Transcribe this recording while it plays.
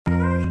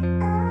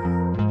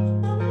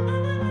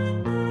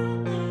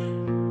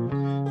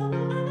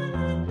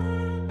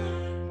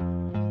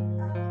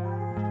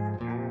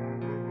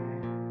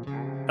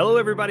Hello,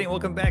 everybody, and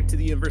welcome back to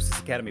the Universus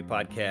Academy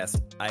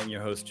podcast. I am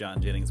your host,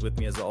 John Jennings. With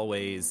me, as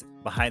always,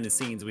 behind the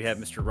scenes, we have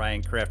Mr.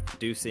 Ryan Kraft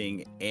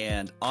producing,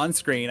 and on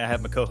screen, I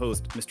have my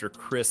co-host, Mr.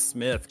 Chris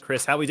Smith.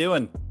 Chris, how we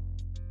doing?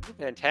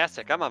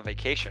 Fantastic. I'm on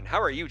vacation. How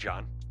are you,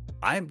 John?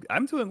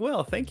 I'm doing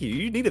well, thank you.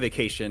 You need a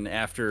vacation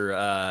after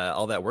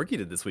all that work you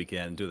did this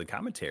weekend doing the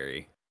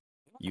commentary.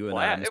 You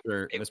and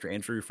Mr.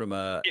 Andrew from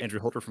Andrew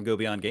Holter from Go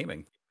Beyond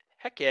Gaming.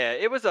 Heck yeah,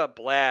 it was a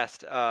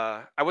blast.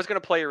 I was going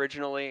to play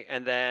originally,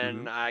 and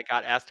then I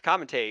got asked to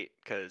commentate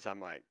because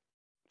I'm like,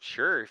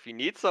 sure, if you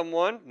need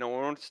someone, no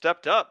one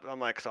stepped up.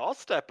 I'm like, so I'll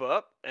step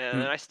up. And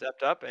then I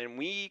stepped up, and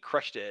we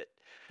crushed it.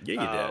 Yeah,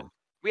 you did.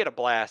 We had a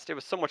blast. It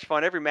was so much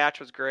fun. Every match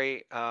was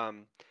great. I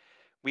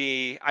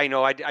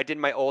did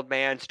my old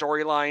man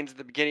storylines at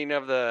the beginning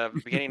of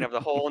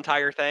the whole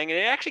entire thing, and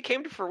it actually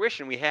came to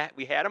fruition. We had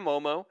a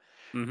Momo.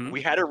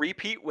 We had a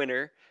repeat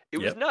winner. It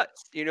was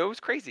nuts, it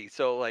was crazy.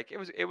 So like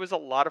it was a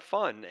lot of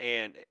fun,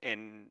 and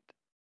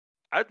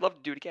I'd love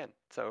to do it again.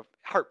 So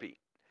heartbeat,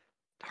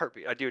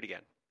 I'd do it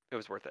again. It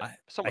was worth it.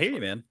 So much I hear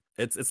fun. you, man.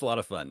 It's a lot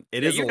of fun.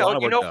 It is a lot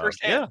of work.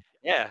 Firsthand.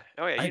 Yeah.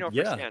 Oh yeah,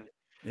 firsthand.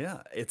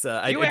 Yeah, it's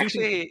you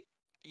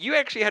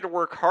actually had to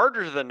work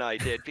harder than I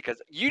did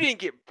because you didn't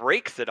get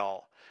breaks at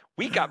all.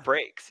 We got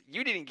breaks.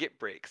 You didn't get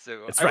breaks.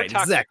 So that's right.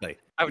 Exactly.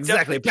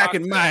 Back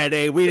in my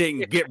day, we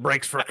didn't get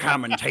breaks for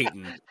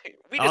commentating.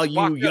 All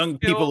you young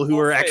people who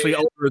are actually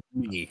older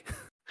than me.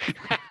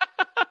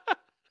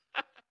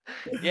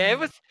 Yeah, it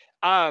was.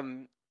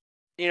 Brian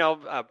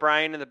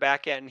in the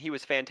back end, he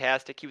was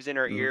fantastic. He was in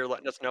our ear,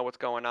 letting us know what's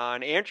going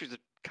on. Andrew's a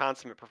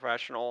consummate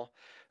professional.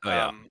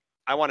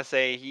 I want to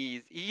say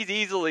he's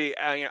easily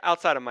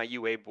outside of my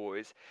UA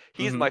boys.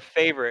 He's my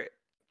favorite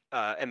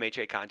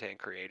MHA content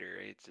creator.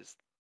 It's just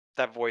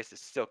that voice is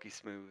silky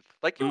smooth,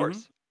 like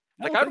yours.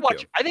 Like I'd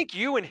watch. I think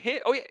you and him.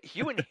 Oh yeah,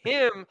 you and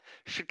him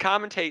should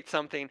commentate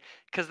something,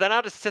 because then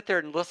I'll just sit there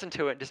and listen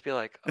to it and just be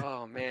like,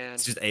 oh man,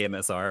 it's just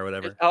AMSR or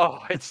whatever.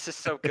 It's just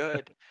so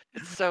good.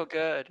 It's so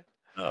good.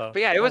 But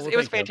yeah, it was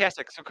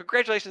fantastic. So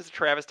congratulations to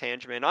Travis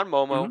Tangeman on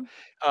Momo.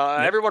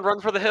 Everyone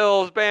run for the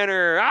hills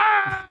banner.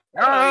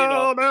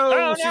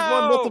 No, she's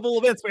won multiple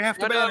events. We have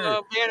to ban her.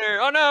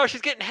 Oh no,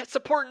 she's getting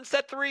support in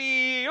set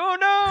 3. Oh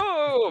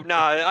no. No,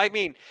 I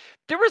mean,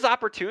 there was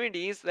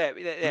opportunities that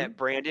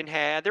Brandon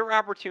had. There were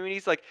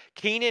opportunities like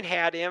Keenan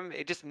had him.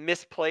 It just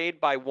misplayed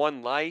by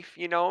one life.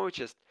 It's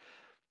just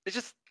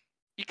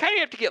you kind of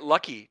have to get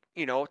lucky,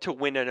 to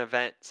win an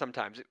event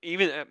sometimes. You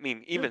do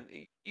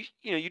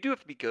have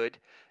to be good.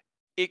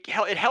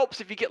 It helps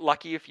if you get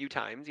lucky a few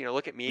times.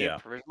 Look at me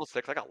at Provisonal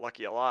 6. I got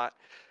lucky a lot.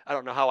 I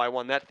don't know how I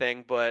won that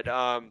thing, but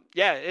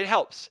it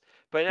helps.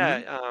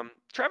 But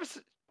Travis,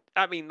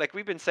 I mean, like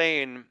we've been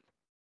saying,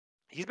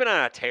 he's been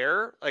on a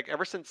tear like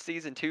ever since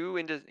season 2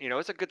 into,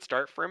 it's a good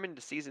start for him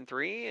into season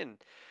 3, and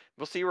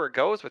we'll see where it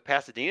goes with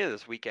Pasadena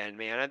this weekend,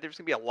 man. There's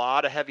gonna be a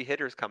lot of heavy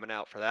hitters coming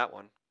out for that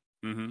one.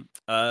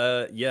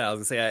 I was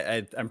gonna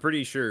say I'm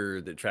pretty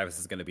sure that Travis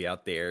is gonna be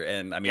out there,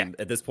 and I mean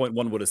at this point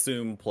one would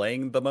assume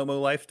playing the Momo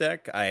life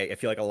deck. I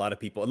feel like a lot of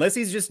people, unless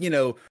he's just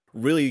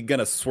really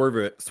gonna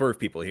swerve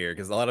people here,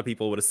 because a lot of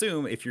people would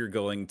assume if you're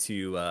going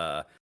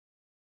to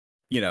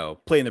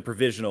play in the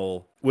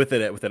provisional with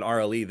an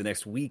RLE the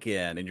next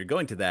weekend, and you're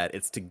going to that,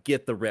 it's to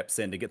get the reps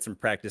in, to get some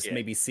practice, I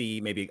want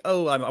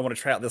to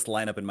try out this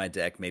lineup in my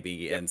deck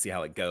and see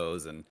how it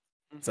goes. And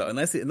so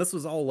unless this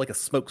was all like a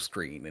smoke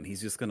screen, and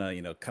he's just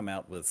gonna come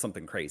out with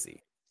something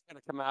crazy. He's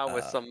gonna come out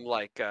with some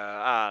I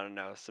don't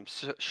know, some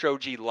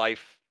shoji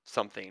life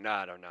something.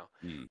 I don't know,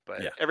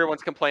 but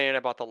everyone's complaining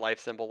about the life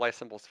symbol. Life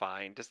symbol's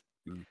fine. Just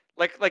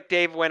like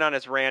Dave went on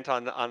his rant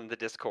on the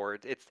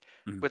Discord. It's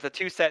with a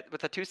two set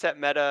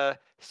meta.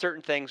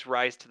 Certain things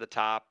rise to the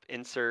top.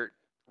 Insert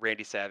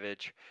Randy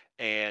Savage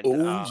and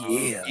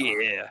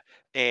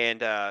and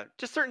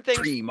just certain things.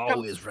 Dream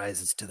always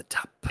rises to the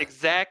top.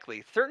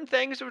 Exactly. Certain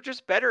things were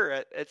just better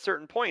at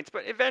certain points,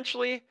 but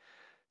eventually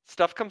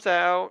stuff comes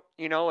out.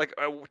 Like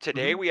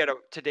today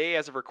today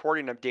as a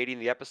recording, I'm dating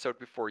the episode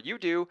before you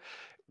do.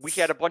 We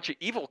had a bunch of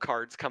evil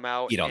cards come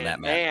out. Eat on that,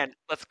 man.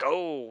 Let's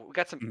go. We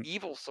got some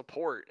evil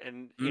support,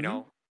 and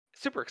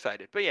super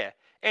excited. But yeah,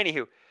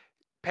 anywho,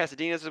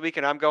 Pasadena's this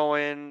weekend. I'm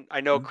going.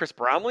 I know Chris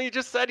Bromley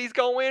just said he's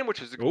going, which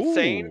is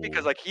insane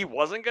because like he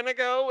wasn't gonna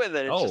go, and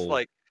then it's just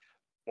like,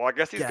 well, I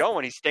guess he's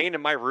going. He's staying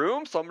in my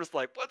room, so I'm just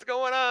like, what's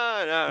going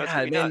on?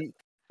 Man,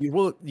 you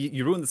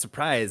ruined the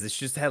surprise. It's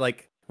just had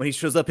like when he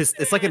shows up,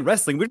 it's like in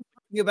wrestling. We're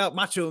talking about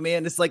Macho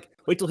Man. It's like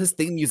wait till his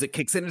theme music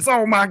kicks in. It's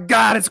oh my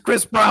god, it's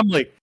Chris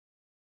Bromley.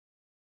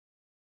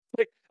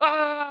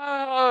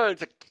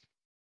 It's like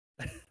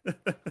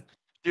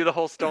do the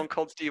whole Stone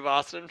Cold Steve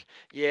Austin.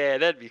 Yeah,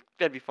 that'd be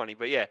funny.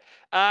 But yeah,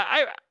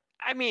 I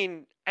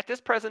mean, at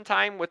this present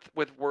time with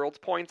Worlds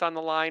points on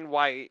the line,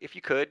 why if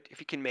you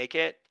can make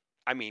it,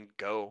 I mean,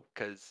 go,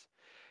 because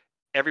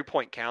every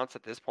point counts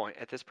at this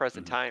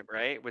present time,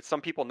 right? With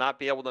some people not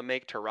be able to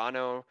make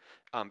Toronto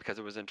because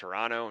it was in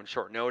Toronto and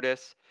short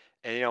notice,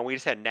 and we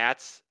just had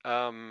Nats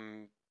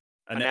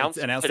announced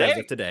as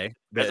of today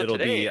that it'll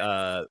be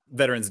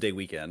Veterans Day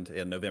weekend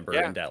in November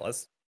in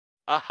Dallas.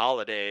 A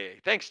holiday.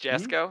 Thanks,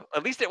 Mhm. Jesco.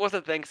 At least it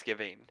wasn't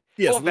Thanksgiving.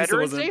 Yes, Oh, at least it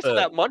Veterans wasn't Day, so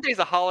that Monday's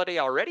a holiday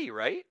already,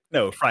 right?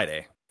 no,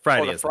 Friday. Oh,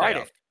 Friday the is the day off.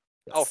 Friday.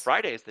 Oh, Yes.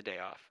 Friday is the day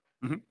off.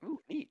 Mhm.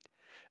 Ooh, neat.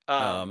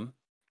 Um, Um,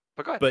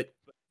 but go ahead. but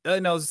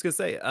no, I was just gonna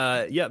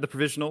say, yeah, the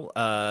provisional,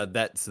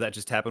 that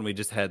just happened. We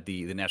just had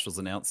the nationals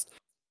announced,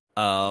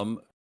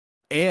 um,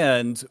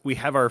 and we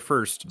have our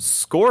first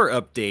score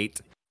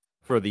update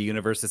for the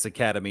Universitas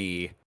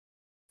Academy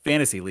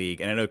Fantasy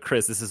League. And I know,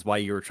 Chris, this is why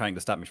you were trying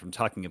to stop me from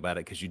talking about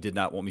it because you did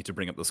not want me to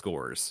bring up the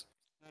scores.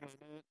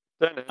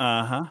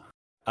 Uh huh.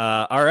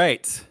 All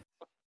right.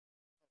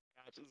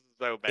 Gosh, this is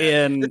so bad.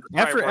 And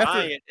after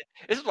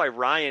This is why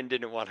Ryan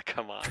didn't want to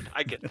come on.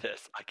 I get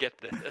this. I get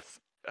this.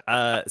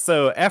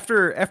 so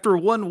after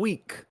 1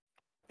 week,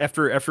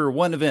 after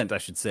one event, I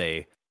should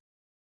say,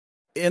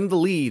 in the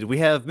lead we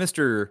have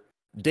Mr.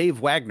 Dave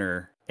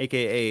Wagner,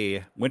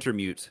 aka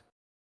Wintermute,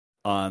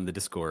 on the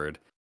Discord,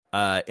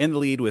 in the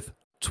lead with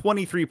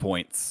 23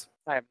 points.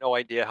 I have no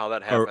idea how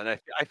that Or happened.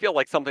 I feel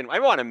like something. I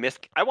want to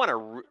I want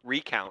to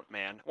recount,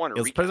 man. I want to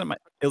it was recount. President Mike.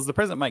 It was the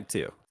President Mike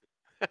too.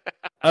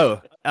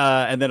 Oh,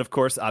 and then of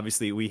course,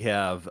 obviously, we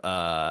have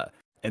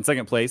in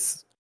second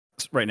place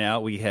right now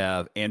we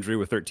have Andrew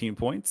with 13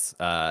 points,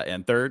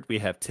 and third we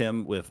have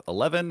Tim with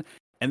 11,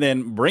 and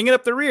then bringing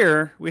up the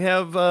rear we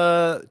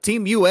have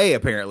Team UA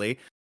apparently,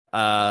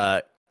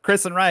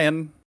 Chris and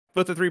Ryan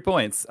both with 3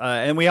 points,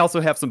 and we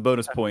also have some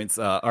bonus points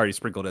already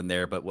sprinkled in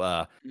there,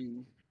 but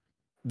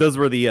those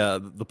were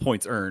the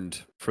points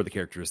earned for the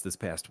characters this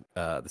past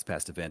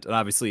event, and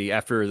obviously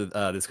after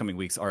this coming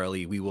week's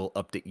RLE, we will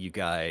update you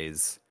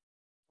guys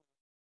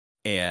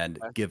and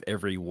give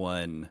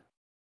everyone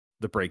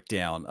the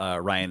breakdown.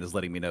 Ryan is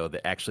letting me know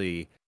that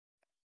actually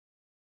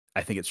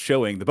I think it's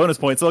showing the bonus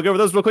points, so I'll go over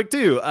those real quick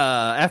too.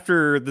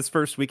 After this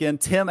first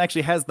weekend, Tim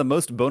actually has the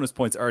most bonus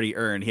points already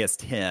earned. He has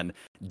 10.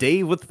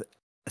 Dave with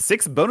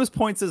 6 bonus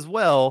points as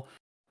well.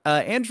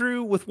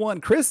 Andrew with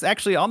 1. Chris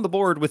actually on the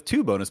board with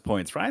 2 bonus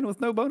points. Ryan with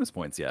no bonus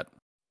points yet.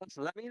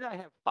 So that means I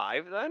have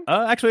 5 then?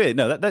 Actually,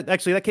 no, that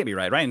can't be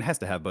right. Ryan has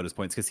to have bonus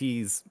points because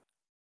he's...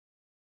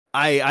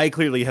 I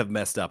clearly have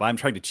messed up. I'm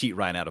trying to cheat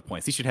Ryan out of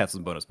points. He should have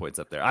some bonus points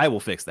up there. I will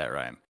fix that,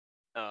 Ryan.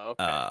 Oh,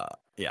 okay.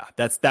 Yeah,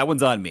 that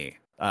one's on me.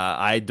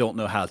 I don't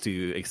know how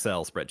to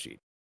Excel spreadsheet.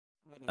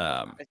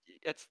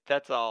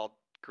 That's all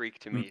Greek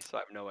to me, so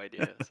I have no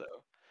idea. So,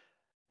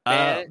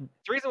 man,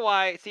 the reason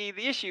why, see,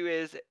 the issue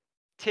is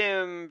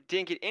Tim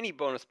didn't get any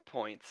bonus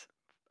points.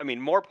 I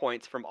mean, more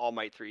points from All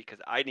Might 3 because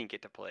I didn't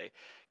get to play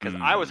because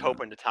I was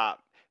hoping to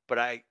top, but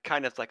I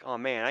kind of like, oh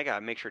man, I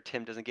gotta make sure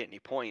Tim doesn't get any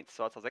points.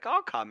 So I was like,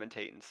 I'll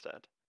commentate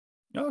instead.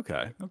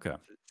 Okay.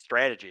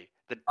 Strategy,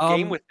 the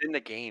game within the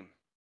game.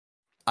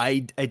 I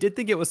did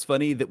think it was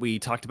funny that we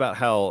talked about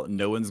how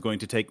no one's going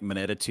to take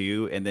Mineta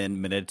 2, and then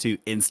Mineta 2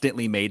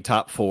 instantly made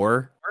top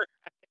 4.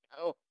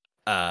 Oh,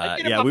 can I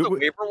get him off the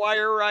waiver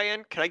wire,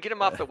 Ryan? Can I get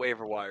him off the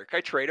waiver wire? Can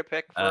I trade a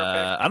pick for a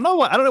pick? I don't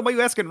know why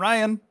you asking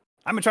Ryan.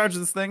 I'm in charge of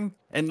this thing,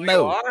 and You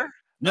no, are?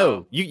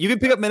 no, you can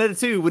pick up Mineta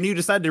 2 when you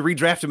decide to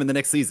redraft him in the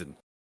next season.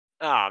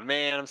 Ah,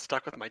 man, I'm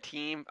stuck with my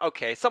team.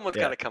 Okay, someone's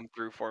got to come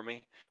through for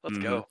me. Let's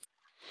go.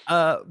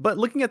 But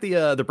looking at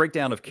the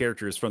breakdown of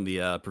characters from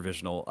the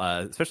provisional,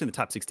 especially in the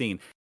top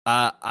 16,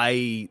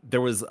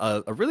 there was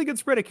a really good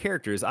spread of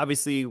characters.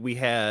 Obviously, we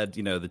had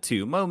the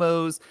 2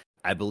 Momos,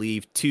 I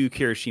believe 2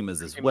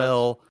 Kirishimas as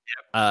well,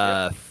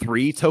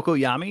 3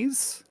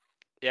 Tokoyamis.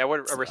 Yeah,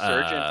 what a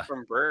resurgence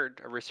from Bird.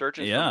 A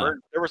resurgence from Bird.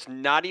 There was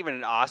not even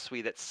an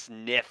Osui that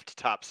sniffed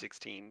top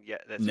 16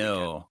 yet.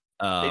 No,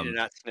 they did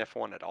not sniff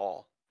one at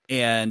all.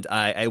 And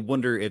I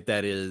wonder if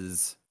that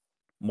is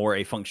more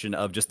a function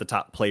of just the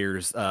top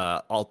players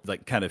all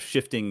like kind of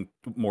shifting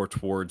more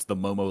towards the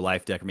Momo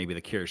life deck or maybe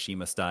the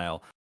Kirishima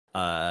style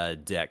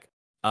deck.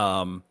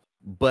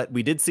 But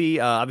we did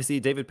see obviously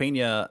David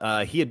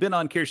Pena. He had been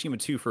on Kirishima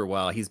 2 for a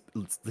while. It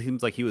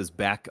seems like he was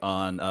back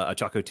on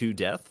Achako 2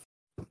 Death.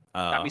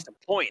 Got me some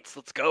points.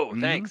 Let's go.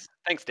 Thanks,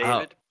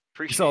 David.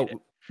 Appreciate it.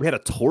 We had a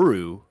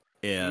Toru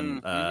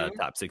in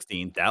top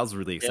 16. That was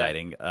really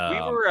exciting. We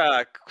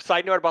were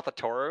side note about the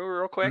Toru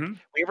real quick.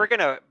 We were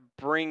gonna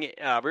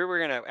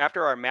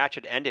after our match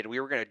had ended, we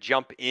were gonna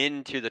jump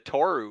into the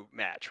Toru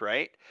match,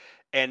 right?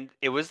 And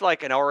it was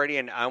like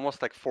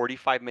almost like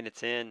 45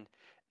 minutes in,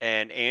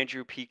 and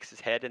Andrew peeks his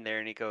head in there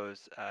and he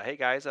goes, "Hey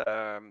guys,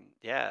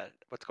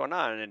 what's going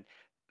on?" And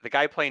the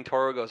guy playing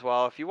Toru goes,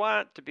 "Well, if you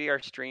want it to be our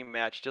stream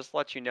match, just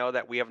let you know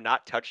that we have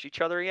not touched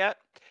each other yet,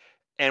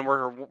 and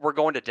we're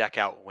going to deck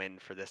out win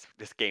for this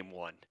game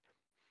 1."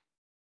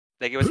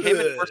 Like it was him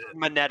versus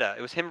Mineta.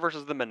 It was him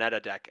versus the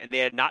Mineta deck, and they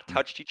had not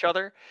touched each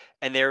other,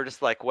 and they were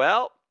just like,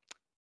 "Well,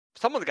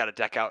 someone's got to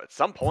deck out at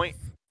some point."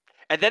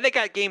 And then they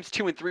got games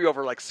 2 and 3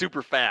 over like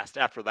super fast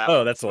after that.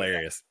 Oh, that's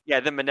hilarious.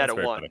 Yeah, then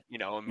Mineta won,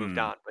 and moved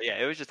on. But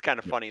yeah, it was just kind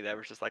of funny that it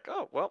was just like,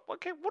 "Oh, well,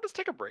 okay, we'll just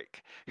take a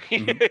break." We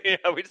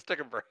just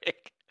took a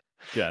break.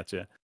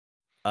 Gotcha.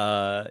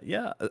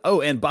 Yeah. Oh,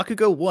 and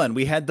Bakugo 1.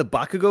 We had the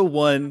Bakugo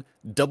 1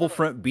 double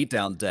front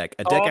beatdown deck,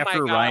 a deck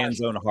after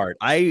Ryan's own heart.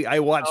 I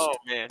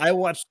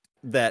watched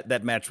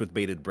that match with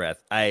bated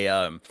breath.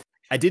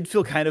 I I did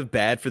feel kind of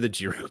bad for the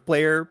Jiro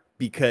player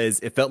because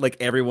it felt like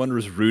everyone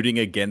was rooting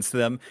against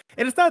them,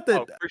 and it's not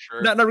Oh, that for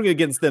sure. not rooting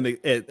against them,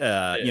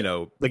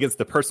 Yeah. against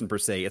the person per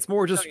se. It's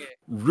more Oh, just yeah.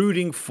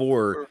 rooting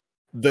for Or-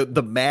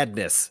 the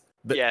madness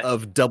Yes.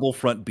 of double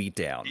front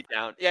beatdown. Beat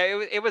down. Yeah,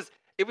 it was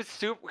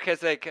super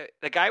because like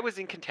the guy was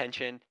in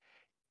contention.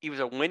 He was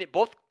a win.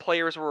 Both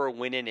players were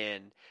winning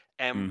in,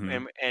 and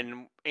Hmm.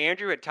 and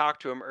Andrew had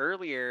talked to him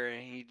earlier,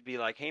 and he'd be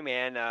like, "Hey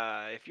man,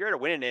 if you're at a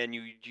winning in,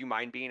 do you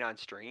mind being on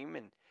stream?"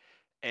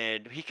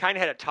 And he kind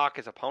of had to talk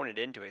his opponent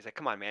into it. He's like,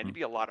 "Come on, man, it'd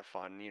be a lot of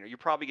fun. You're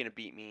probably gonna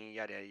beat me,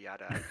 yada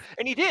yada."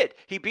 And he did.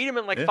 He beat him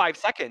in like Yeah, 5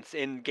 seconds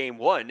in game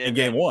one, in and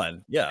game then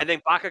one, yeah. and then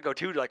Bakugo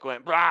 2 like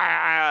went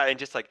 "Brah," and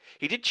just like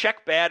he did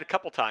check bad a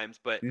couple times,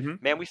 but Hmm.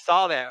 man, we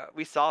saw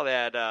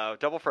that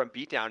double front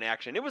beatdown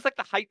action. It was like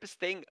the hypest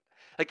thing.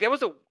 Like that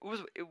was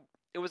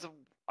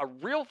a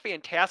real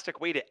fantastic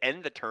way to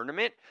end the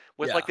tournament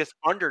with like Yeah. this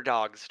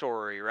underdog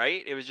story,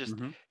 right? It was just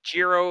Hmm.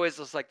 Jiro is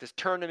just like this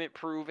tournament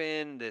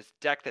proven, this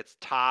deck that's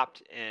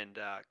topped and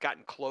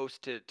gotten close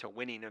to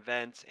winning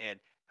events, and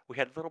we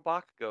had little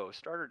Bakugo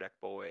starter deck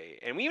boy,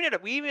 and we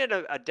even had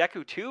a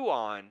Deku 2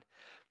 on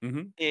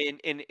Hmm.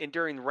 in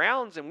during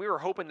rounds, and we were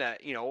hoping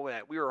that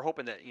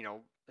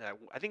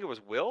I think it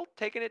was Will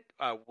taking it.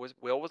 Was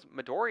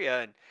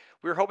Midoriya, and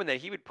we were hoping that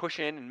he would push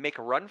in and make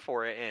a run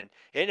for it, and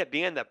it ended up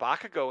being that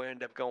Bakugo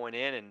ended up going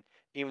in, and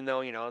even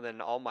though then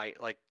All Might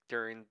like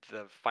during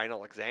the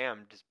final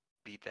exam just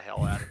beat the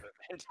hell out of him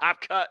in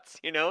top cuts,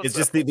 It's so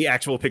just the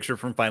actual picture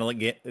from final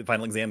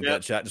exam yeah.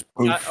 gut shot, just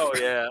poof. Oh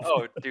yeah,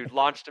 oh dude,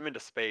 launched him into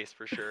space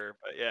for sure,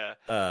 but yeah,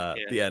 yeah,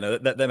 Yeah, no,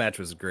 that match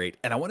was great,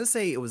 and I want to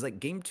say it was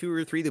like game 2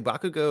 or 3. The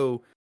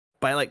Bakugo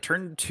by like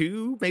turn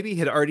 2 maybe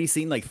had already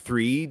seen like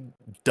 3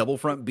 double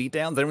front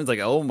beatdowns. Everyone's like,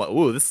 "Oh my,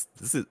 ooh, this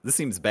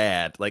seems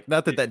bad." Like,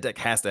 not that that deck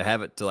has to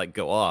have it to like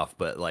go off,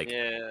 but like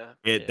yeah,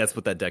 that's yeah.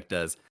 what that deck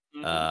does.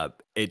 Hmm.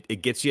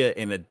 It gets you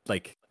in a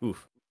like,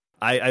 oof.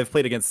 I've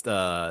played against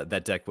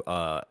that deck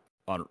on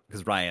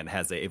because Ryan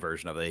has a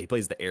version of it. He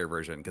plays the air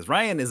version because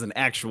Ryan is an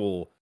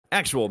actual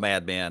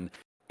madman,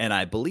 and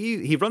I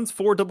believe he runs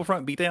 4 double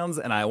front beatdowns,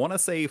 and I want to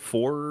say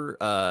 4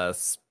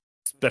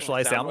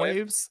 specialized sound Soundwave.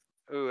 waves.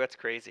 Ooh, that's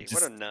crazy.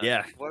 What a Just nut.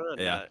 yeah, What a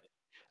yeah. nut.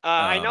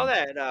 I know Um,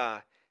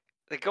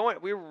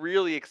 that we were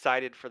really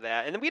excited for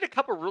that. And then we had a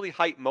couple really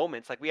hype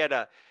moments. Like we had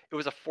it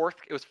was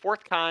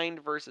fourth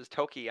kind versus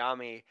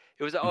Tokiyami.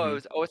 It mhm.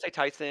 was OSI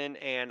Tyson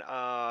and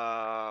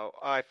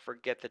I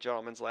forget the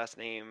gentleman's last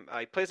name.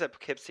 He plays at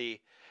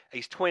Poughkeepsie.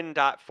 He's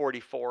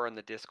twin.44 on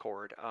the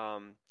Discord.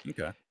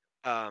 Okay.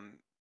 Um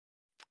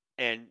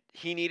and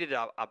he needed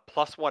a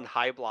 +1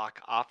 high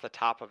block off the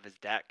top of his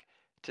deck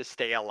to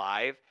stay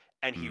alive,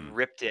 and he Mm.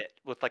 ripped it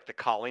with like the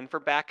calling for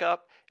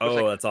backup. It was Oh,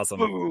 like that's awesome.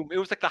 boom. It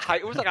was like the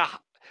hype. It was like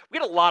we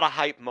had a lot of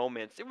hype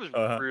moments. It was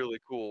Uh-huh. really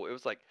cool.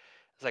 It's like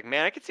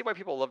man, I can see why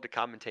people love to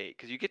commentate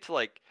because you get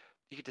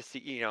to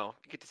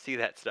see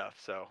that stuff.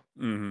 So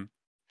Hmm.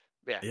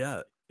 yeah.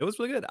 Yeah, it was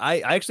really good. I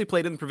actually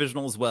played in the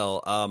provisional as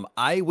well.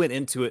 I went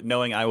into it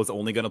knowing I was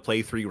only going to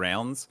play 3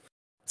 rounds,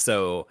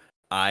 so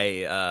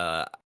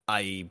I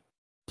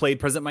played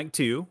Present Mike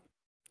 2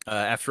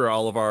 after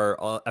all of our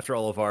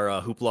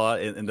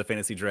hoopla in the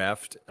fantasy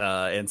draft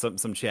and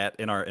some chat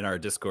in our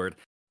Discord.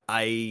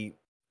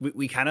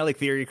 We kind of like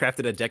theory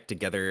crafted a deck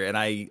together, and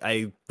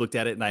I looked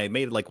at it and I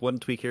made like one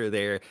tweak here or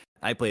there.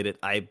 I played it.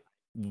 I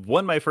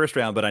won my first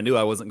round, but I knew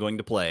I wasn't going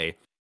to play,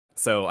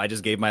 so I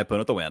just gave my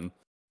opponent the win.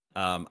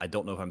 I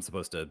don't know if I'm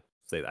supposed to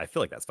say that. I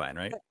feel like that's fine,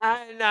 right?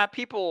 Nah,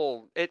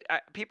 people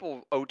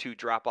O2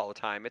 drop all the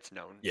time. It's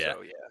known. Yeah.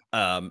 So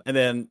yeah. And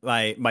then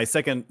my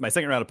second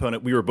round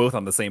opponent, we were both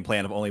on the same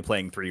plan of only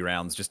playing 3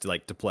 rounds just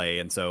to play,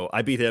 and so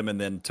I beat him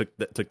and then took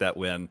that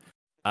win.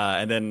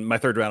 And then my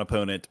third round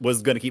opponent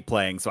was going to keep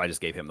playing, so I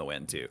just gave him the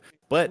win too. We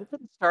But could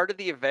have started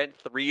the event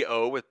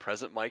 3-0 with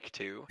present Mike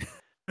too.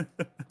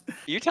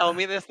 You telling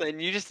me this, then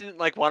you just didn't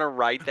like want to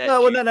write that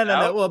no, well, juice no.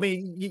 out? Well, I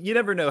mean, you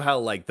never know how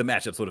like the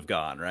matchups would have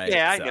gone, right?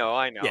 Yeah, I So know,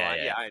 I know, yeah,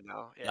 yeah, I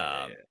know,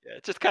 yeah. yeah.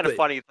 It's just kind of But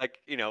funny, like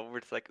where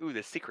it's like, ooh,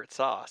 the secret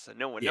sauce, and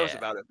no one knows yeah.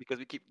 about it because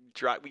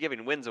we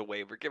giving wins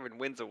away. We're giving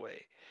wins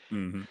away.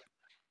 Hmm.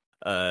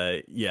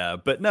 Yeah,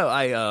 but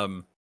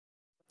no,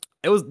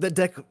 it was the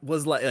deck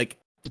was like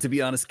to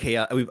be honest,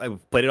 chaos. I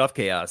played it off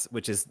chaos,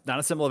 which is not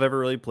a symbol I've ever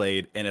really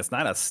played, and it's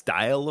not a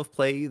style of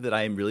play that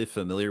I am really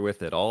familiar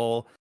with at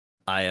all.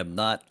 I am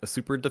not a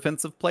super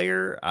defensive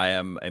player. I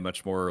am a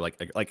much more like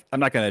I'm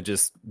not gonna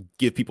just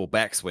give people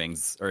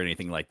backswings or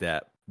anything like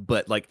that.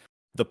 But like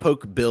the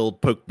poke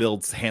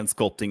builds, hand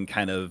sculpting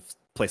kind of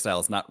play style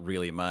is not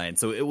really mine.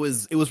 So it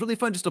was really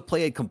fun just to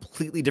play a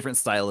completely different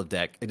style of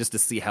deck and just to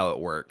see how it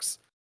works.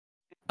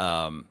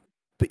 Um,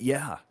 but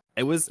yeah,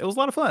 it was a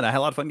lot of fun. I had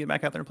a lot of fun getting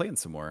back out there and playing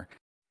some more.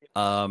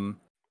 Um,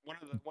 One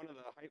of the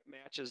hype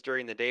matches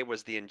during the day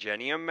was the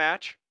Ingenium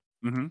match,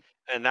 mhm.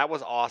 and that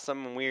was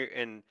awesome.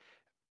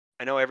 And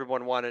I know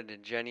everyone wanted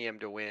Ingenium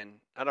to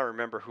win. I don't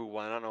remember who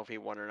won. I don't know if he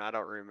won or not. I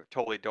don't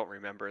totally don't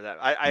remember that.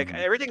 Hmm.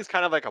 Everything's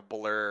kind of like a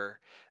blur,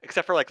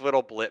 except for like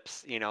little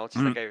blips. It's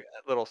just Hmm. like a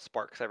little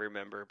sparks I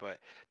remember.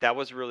 But that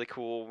was really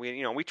cool.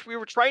 We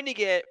were trying to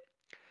get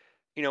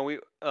we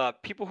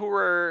people who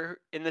were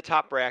in the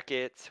top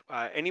brackets,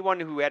 anyone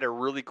who had a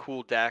really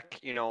cool deck,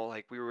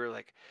 like we were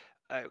like,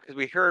 because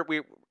we heard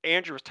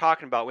Andrew was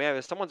talking about we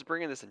have someone's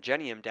bringing this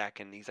Ingenium deck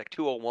and these like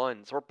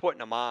 201s, so we're putting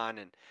them on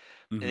and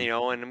Hmm.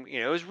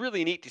 it was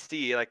really neat to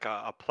see like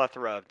a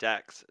plethora of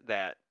decks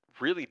that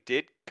really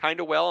did kind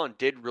of well and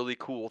did really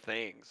cool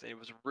things. It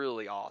was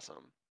really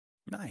awesome.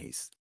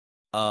 Nice.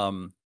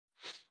 Um,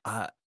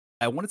 I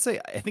I want to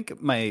say I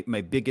think my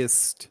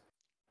biggest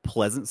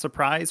pleasant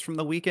surprise from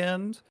the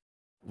weekend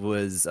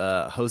was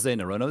Jose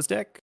Narono's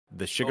deck,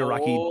 the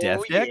Shigaraki Oh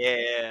Death deck.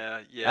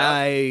 yeah, yep.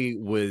 I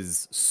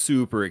was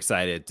super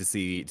excited to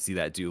see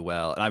that do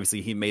well, and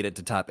obviously he made it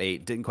to top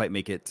 8. Didn't quite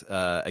make it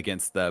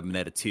against the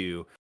Moneta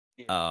 2,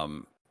 Yeah.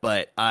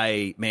 but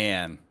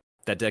man,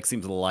 that deck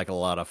seems like a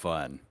lot of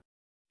fun.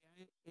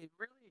 It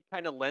really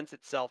kind of lends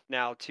itself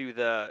now to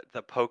the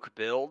poke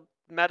build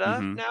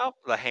meta Hmm. now,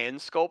 the hand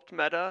sculpt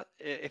meta,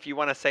 if you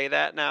want to say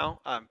that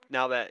now.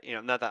 Now that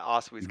not that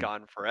Asui's Hmm.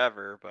 gone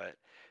forever, but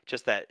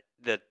just that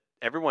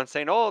everyone's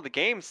saying, oh, the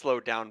game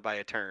slowed down by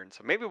a turn,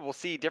 so maybe we'll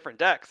see different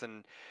decks.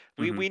 And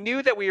Hmm. we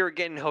knew that we were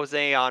getting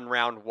Jose on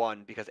round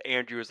one because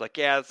Andrew was like,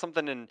 yeah,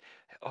 something in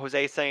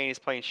Jose saying he's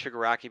playing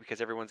Shigaraki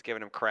because everyone's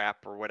giving him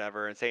crap or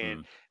whatever, and saying,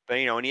 but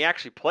and he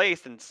actually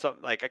placed, and so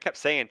like I kept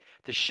saying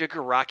the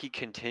Shigaraki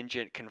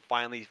contingent can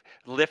finally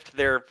lift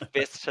their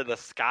fists to the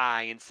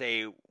sky and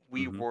say,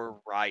 "We Hmm. were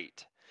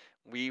right.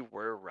 We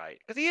were right."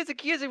 Because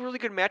he has a really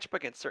good matchup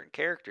against certain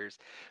characters,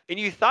 and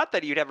you thought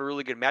that you'd have a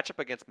really good matchup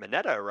against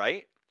Mineta,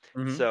 right?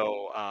 Hmm.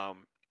 So,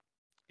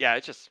 yeah,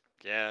 it's just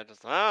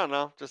just I don't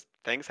know, just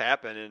things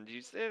happen, and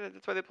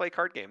that's why they play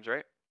card games,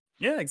 right?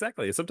 Yeah,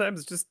 exactly. Sometimes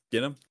it's just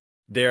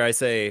dare I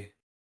say,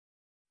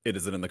 it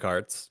isn't in the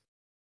cards.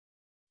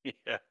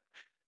 Yeah.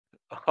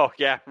 Oh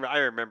yeah, I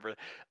remember.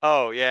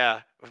 Oh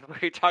yeah, were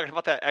you talking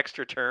about that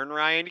extra turn,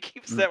 Ryan? You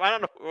keep saying I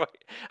don't know.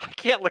 I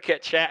can't look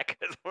at chat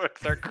because I'm gonna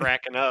start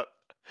cracking up.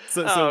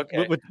 So, Oh so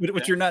okay. what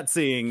Yeah. you're not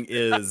seeing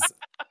is,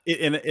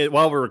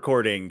 while we're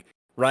recording,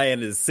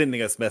 Ryan is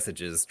sending us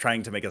messages,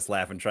 trying to make us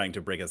laugh and trying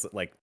to break us.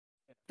 Like,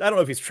 I don't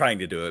know if he's trying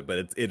to do it,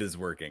 but it is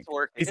working.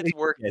 It's working. He's,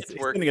 yes, It's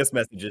he's sending working. us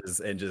messages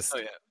and Oh just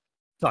yeah.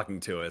 talking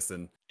to us,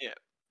 and Yeah.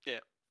 Yeah.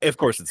 I of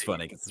course it's appreciate you.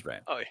 funny because it's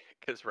Ryan. Oh yeah,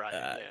 because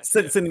Ryan. Yeah.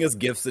 Yeah. Sending us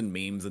gifs and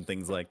memes and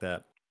things like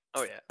that.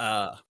 Oh yeah.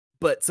 Uh,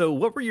 but so,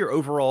 what were your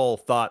overall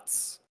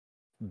thoughts,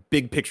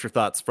 big picture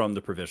thoughts from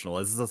the provisional?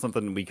 Is this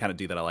something we kind of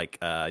do that I like?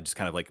 Just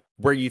kind of like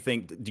where do you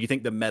think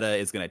the meta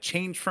is going to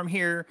change from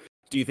here?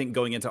 Do you think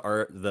going into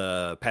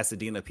the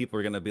Pasadena, people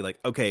are going to be like,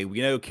 okay,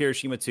 we know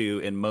Kirishima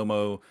 2 and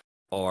Momo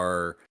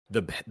are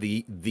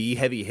the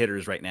heavy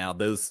hitters right now.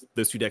 Those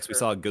two decks we Sure.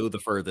 saw go the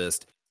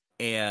furthest.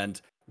 And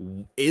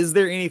is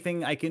there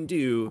anything I can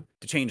do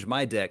to change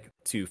my deck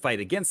to fight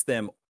against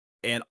them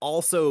and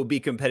also be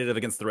competitive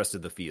against the rest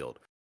of the field?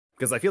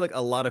 Because I feel like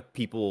a lot of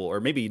people, or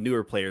maybe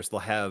newer players, they'll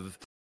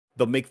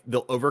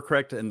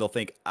overcorrect and they'll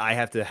think I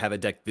have to have a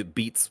deck that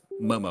beats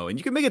Momo. And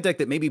you can make a deck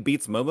that maybe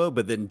beats Momo,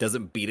 but then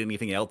doesn't beat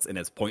anything else and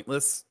it's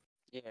pointless.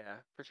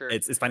 Yeah, for sure.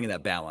 It's finding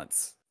that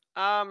balance.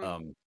 Um,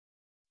 Um,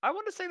 I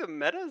want to say the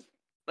meta's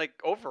like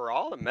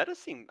overall the meta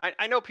seem.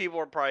 I know people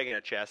are probably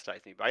gonna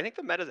chastise me, but I think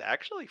the meta's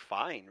actually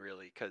fine,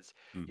 really. Because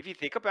mm, if you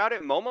think about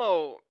it,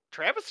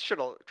 Travis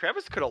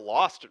could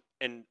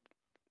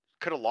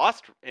have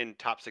lost in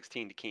top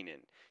 16 to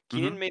Keenan.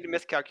 mhm, Keenan made a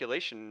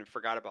miscalculation and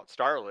forgot about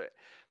Starlet.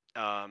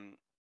 Um,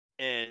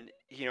 and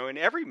in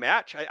every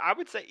match, I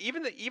would say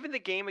even the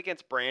game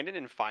against Brandon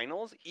in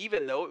finals,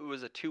 even though it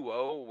was a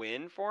 2-0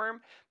 win for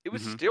him, it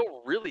was mhm.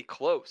 still really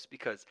close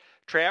because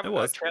It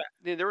was.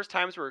 there was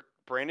times where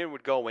Brandon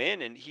would go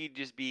in and he'd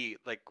just be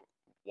like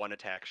one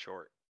attack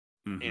short.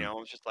 Mhm,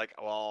 It's just like,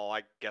 well,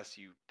 I guess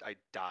I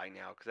die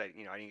now because I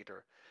didn't get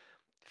to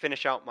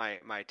finish out my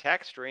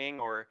attack string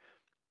or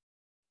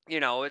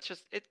it's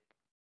just it.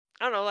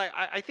 I don't know. Like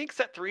I think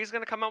set three is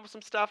going to come up with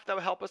some stuff that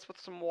will help us with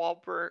some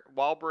wall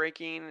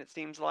breaking. It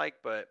seems like,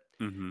 but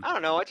mhm, I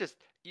don't know. It just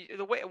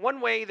the way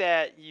one way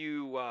that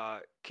you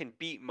can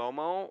beat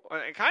Momo,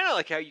 kind of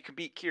like how you can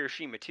beat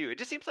Kirishima too. It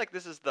just seems like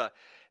this is the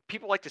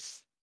people like to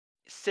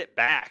sit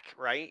back,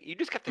 right? You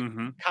just have to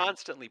mhm.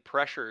 constantly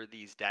pressure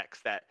these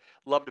decks that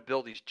love to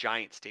build these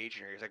giant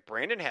staging areas. Like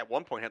Brandon had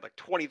one point had like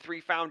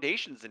 23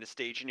 foundations in his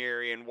staging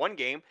area in one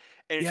game,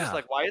 and it's just Yeah.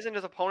 like, why isn't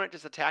his opponent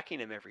just attacking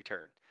him every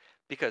turn?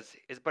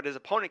 But his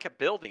opponent kept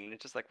building, and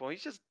it's just like, well,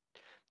 he's just.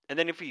 And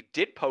then if he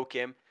did poke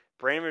him,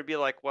 Brandon would be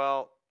like,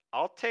 well,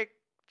 I'll take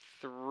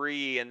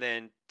three and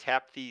then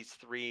tap these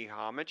three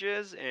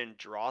homages and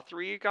draw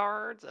three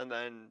cards, and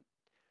then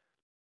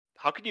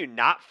how can you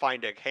not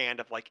find a hand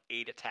of like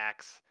 8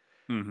 attacks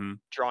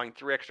Mhm. drawing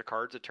three extra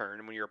cards a turn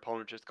and when your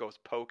opponent just goes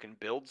poke and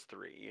builds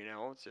three,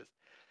 it's just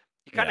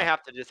you kind of Yeah.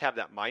 have to just have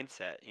that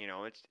mindset,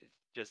 it's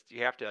just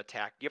you have to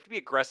attack, you have to be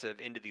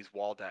aggressive into these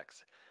wall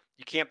decks.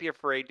 you can't be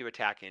afraid to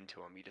attack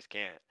into them. You just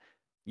can't.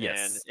 And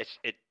Yes.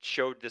 it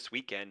showed this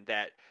weekend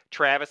that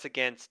Travis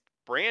against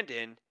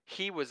Brandon,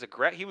 he was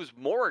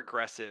more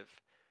aggressive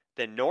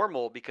than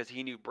normal because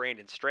he knew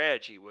Brandon's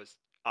strategy was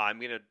I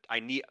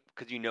need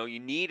because you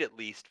need at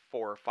least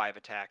 4 or 5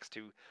 attacks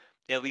to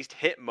at least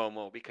hit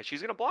Momo because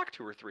she's gonna block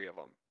 2 or 3 of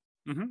them.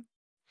 Hmm.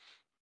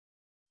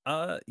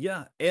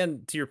 Yeah,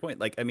 and to your point,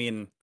 like I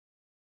mean,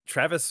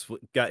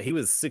 he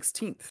was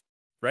 16th,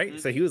 right?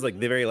 So Hmm. he was like Hmm.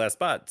 the very last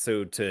spot.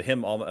 So to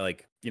him, all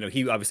like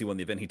he obviously won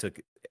the event. He took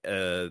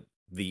the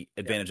Yep.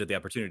 advantage of the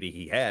opportunity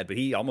he had, but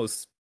he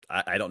almost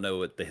I don't know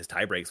what his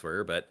tie breaks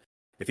were, but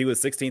if he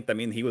was 16th, I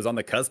mean, he was on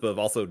the cusp of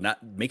also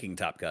not making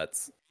top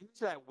cuts. It was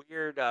that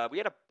weird. We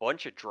had a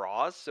bunch of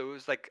draws, so it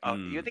was like I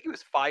Mm, think it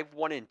was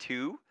 5-1 and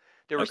 2.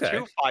 There was okay.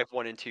 two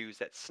 5-1 and 2s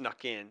that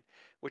snuck in,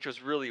 which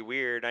was really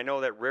weird. I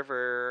know that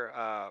River,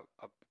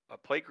 a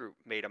play group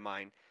mate of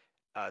mine,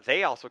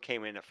 they also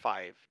came in at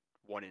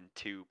 5-1 and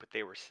 2, but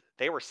they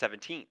were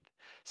 17th.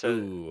 So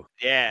Ooh,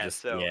 yeah,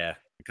 just so yeah,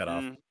 cut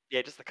off.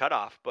 yeah, just the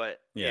cutoff.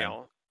 But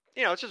Yeah.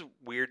 it's just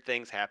weird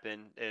things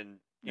happen, and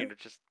Yeah.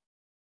 just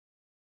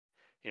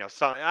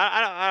so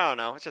I don't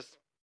know. It's just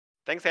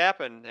things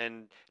happen,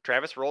 and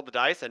Travis rolled the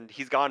dice, and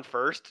he's gone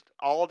first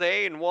all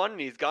day and won,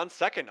 and he's gone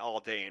second all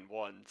day and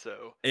won.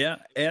 So Yeah,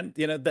 and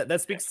that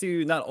yeah, speaks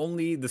to not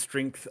only the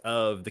strength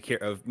of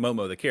of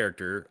Momo the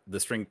character, the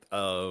strength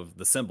of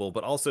the symbol,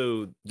 but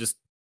also just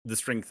the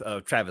strength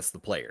of Travis the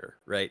player,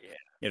 right?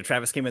 yeah,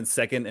 Travis came in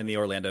second in the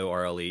Orlando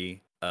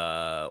RLE.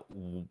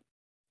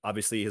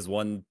 Obviously has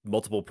won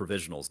multiple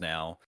provisionals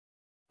now.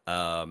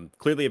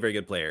 Clearly a very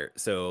good player.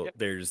 So yep.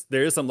 there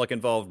is some luck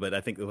involved, but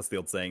I think what's the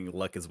old saying?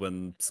 Luck is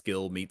when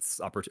skill meets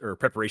or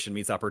preparation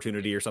meets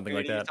opportunity, or something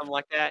like Opportunity, that. something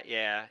like that.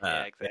 Yeah, yeah,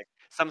 Yeah. exactly.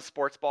 Some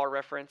sports ball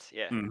reference.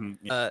 Yeah.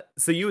 Mhm.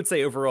 So you would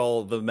say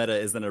overall the meta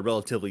is in a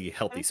relatively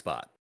healthy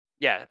spot.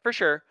 Yeah, for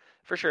sure,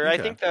 for sure. I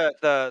Okay. think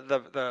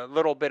the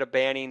little bit of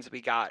bannings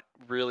we got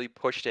really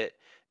pushed it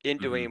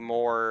into a Hmm.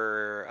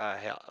 more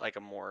like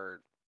a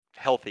more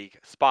healthy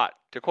spot.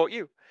 To quote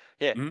you,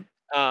 yeah.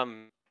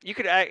 Hmm. You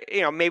could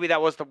maybe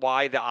that was the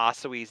why the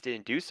Oswees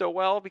didn't do so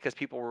well because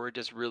people were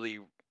just really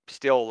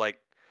still like,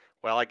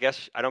 well, I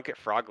guess I don't get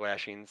frog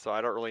lashing, so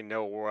I don't really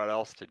know what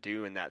else to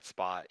do in that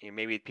spot.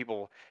 Maybe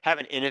people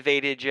haven't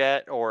innovated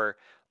yet, or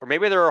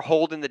maybe they're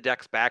holding the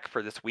decks back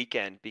for this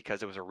weekend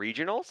because it was a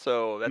regional,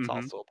 so that's Hmm.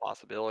 also a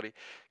possibility.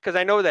 Because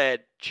I know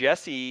that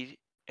Jesse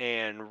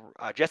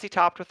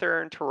topped with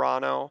her in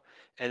Toronto,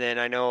 and then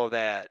I know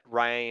that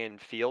Ryan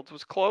Fields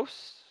was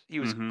close. He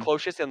was Hmm.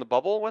 closest in the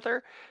bubble with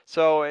her,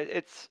 so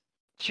it's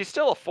she's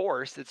still a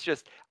force. It's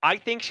just I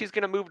think she's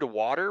going to move to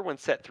water when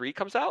set 3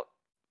 comes out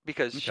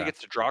because she Okay. gets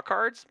to draw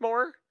cards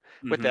more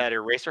with Hmm. that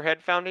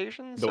Eraserhead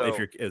Foundation. Though So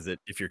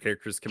if your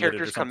character's committed or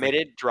character's something.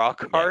 committed, draw a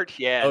Yeah. card.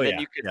 Yeah, Oh and then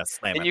yeah. Yeah.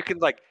 Slam then it. you can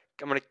like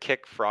I'm gonna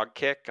kick frog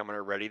kick. I'm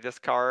gonna ready this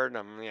card.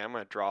 I'm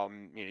gonna draw.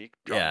 You can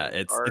draw Yeah.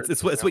 moon cards.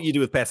 It's what you do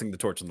with passing the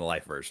torch in the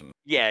life version.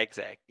 Yeah,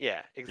 exact.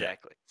 Yeah, Yeah.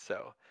 exactly.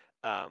 So,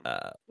 Uh.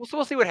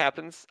 we'll see what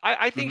happens.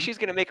 I think Mhm. she's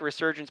gonna make a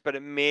resurgence, but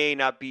it may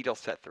not be till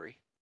set 3.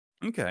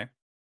 Okay.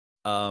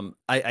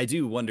 I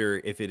do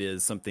wonder if it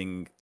is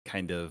something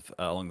kind of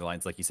along the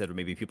lines, like you said, where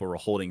maybe people were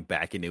holding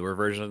back a newer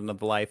version of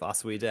the Life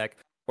Asui deck,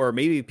 or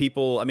maybe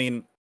people. I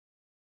mean,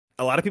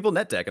 a lot of people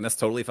net deck, and that's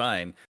totally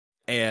fine.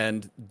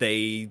 And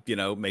they,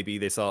 maybe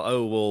they saw,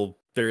 oh, well,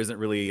 there isn't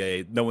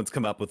really no one's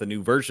come up with a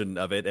new version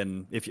of it.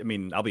 And I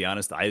mean, I'll be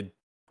honest,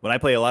 when I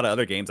play a lot of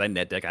other games, I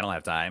net deck. I don't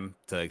have time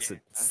to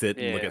sit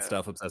and look at Yeah.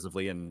 stuff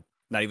obsessively, and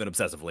not even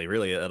obsessively,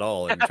 really at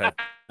all, and try to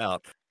figure it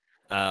out.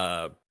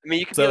 Uh, I mean,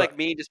 you could be so like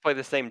me and just play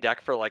the same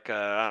deck for like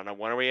I don't know.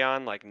 When are we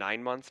on? Like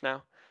 9 months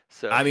now.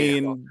 So I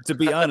mean, to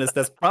be honest,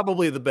 that's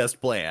probably the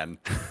best plan,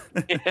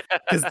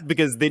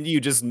 because then you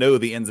just know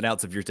the ins and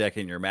outs of your deck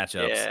and your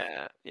matchups,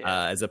 yeah,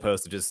 yeah. as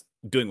opposed to just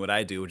doing what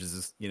I do, which is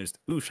just just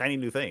ooh, shiny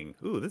new thing.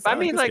 Ooh, this I I like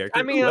mean, this like,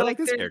 character. Ooh, I like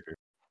this there character.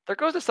 there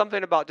goes to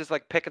something about just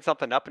like picking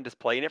something up and just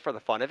playing it for the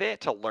fun of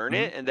it to learn Hmm.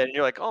 it, and then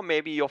you're like, oh,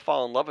 maybe you'll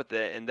fall in love with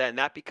it, and then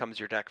that becomes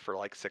your deck for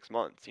like 6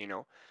 months.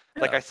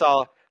 Like Yeah. I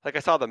saw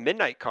the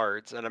midnight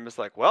cards, and I'm just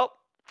like, well,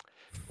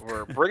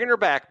 we're bringing her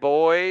back,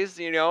 boys.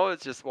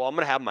 It's just well, I'm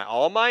gonna have my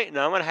All Might, and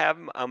I'm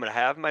gonna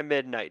have my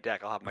midnight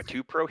deck. I'll have my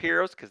 2 pro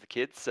heroes because the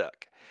kids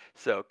suck.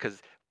 So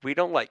because we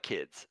don't like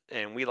kids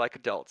and we like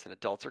adults, and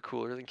adults are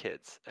cooler than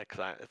kids.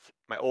 Because it's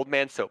my old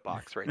man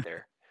soapbox right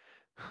there.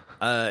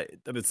 I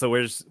mean, so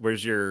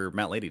where's your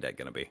Mount Lady deck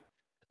gonna be?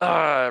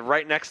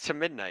 Right next to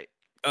midnight,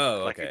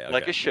 Oh, like okay,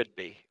 like okay, it should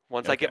be. okay,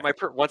 Once I get my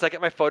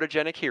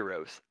photogenic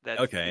heroes,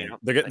 that's okay. I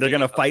They're need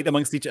gonna to go. fight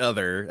amongst each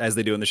other as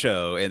they do in the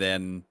show, and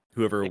then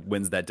whoever You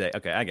wins that day.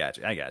 Okay, I got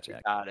you. I got you.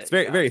 got It's it. You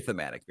very got very it.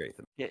 thematic. Very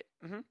thematic. Yeah.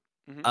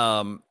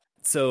 Hmm.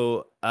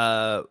 So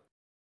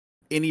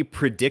any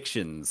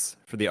predictions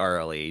for the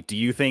RLE? Do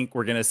you think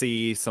we're going to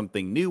see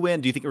something new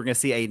win? Do you think we're going to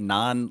see a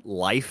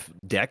non-life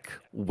deck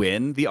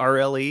win the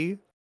RLE?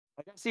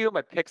 I gotta see who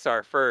my picks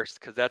are first,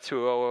 because that's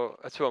who I'm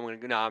gonna.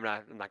 No, I'm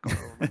not. I'm not going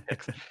over my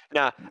picks.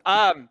 Nah.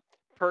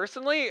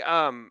 Personally,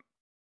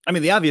 I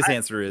mean, the obvious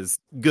answer is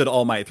Good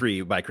All Might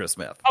 3 by Chris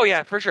Smith. Oh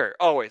yeah, for sure.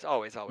 Always,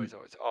 always, always,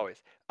 always,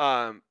 always.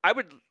 I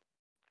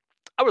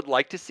would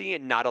like to see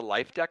it not a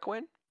life deck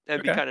win.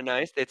 That'd be Okay. kind of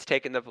nice. It's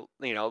taken the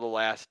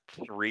last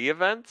 3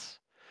 events.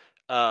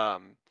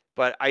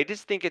 But I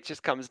just think it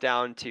just comes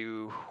down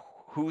to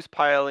who's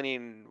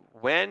piloting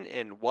when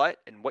and what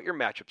your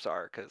matchups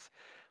are, because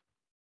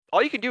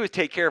all you can do is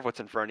take care of what's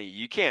in front of you.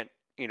 You can't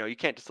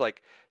just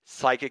like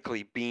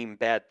psychically beam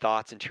bad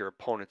thoughts into your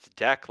opponent's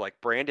deck like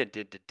Brandon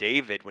did to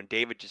David when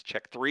David just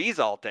checked threes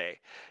all day.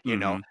 You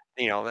know,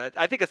 Mm-hmm.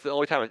 I think it's the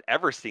only time I've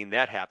ever seen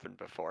that happen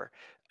before.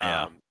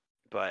 Yeah.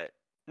 But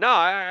no,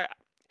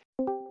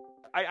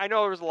 I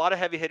know there's a lot of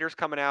heavy hitters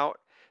coming out.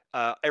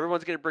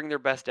 Everyone's going to bring their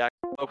best deck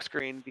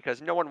smokescreen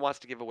because no one wants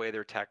to give away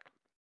their tech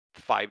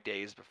 5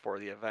 days before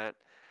the event.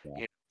 Yeah.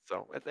 You know,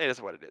 so it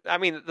is what it is. I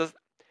mean,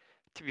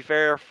 to be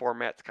fair,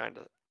 format's kind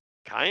of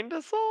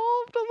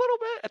solved a little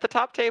bit at the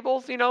top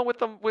tables. With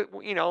them,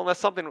 unless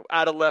something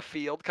out of left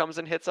field comes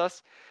and hits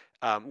us,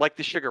 like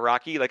the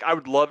Shigaraki. Like I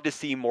would love to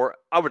see more.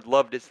 I would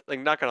love to. Like,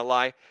 not gonna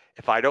lie,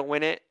 if I don't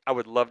win it, I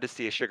would love to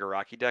see a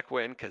Shigaraki deck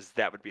win because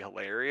that would be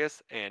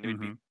hilarious and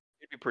Mm-hmm.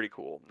 it'd be pretty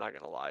cool. Not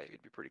gonna lie,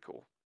 it'd be pretty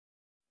cool.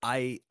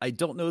 I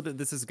don't know that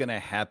this is gonna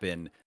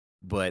happen,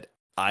 but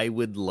I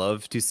would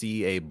love to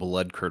see a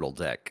Blood Curdle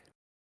deck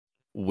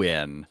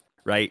win,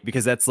 right?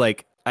 Because that's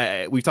like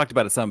we've talked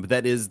about it some, but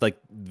that is like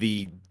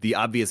the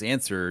obvious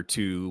answer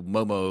to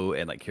Momo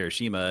and like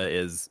Hiroshima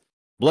is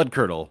Blood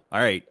Curdle. All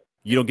right,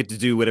 you don't get to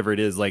do whatever it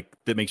is like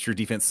that makes your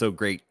defense so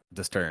great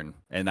this turn,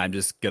 and I'm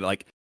just gonna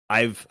like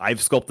I've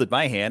sculpted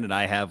my hand, and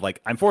I have like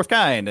I'm fourth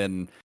kind,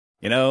 and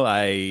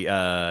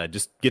I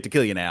just get to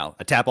kill you now.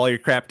 I tap all your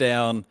crap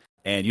down,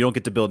 and you don't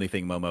get to build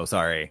anything, Momo.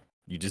 Sorry,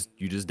 you just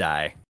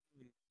die.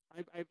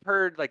 I've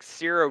heard like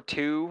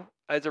 0-2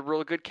 is a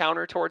real good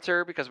counter towards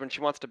her because when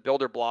she wants to build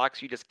her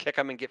blocks, you just kick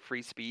them and get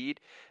free speed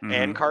Mm-hmm.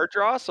 and card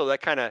draw. So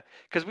that kind of,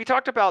 because we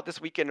talked about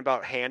this weekend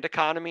about hand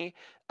economy.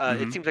 It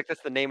Mm-hmm. seems like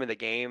that's the name of the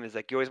game, is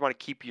like you always want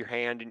to keep your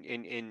hand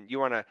and you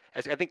want to,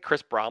 I think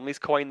Chris Bromley's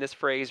coined this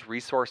phrase,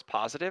 resource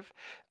positive.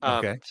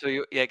 Okay. So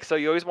you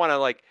always want to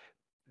like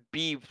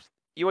be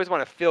you always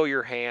want to fill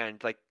your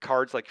hand like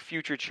cards like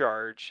future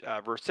charge,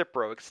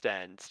 recipro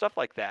extend, stuff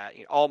like that,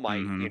 all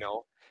might, Mm-hmm.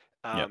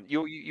 Yep.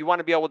 you want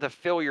to be able to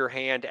fill your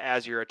hand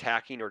as you're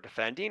attacking or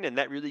defending, and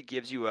that really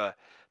gives you a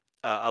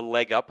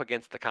leg up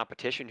against the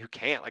competition who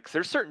can't. Like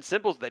there's certain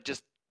symbols that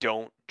just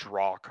don't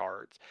draw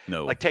cards.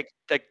 No. Like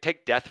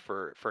take death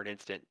for an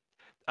instant.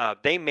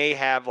 They may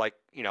have like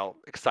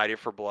excited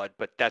for blood,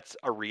 but that's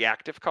a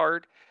reactive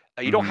card.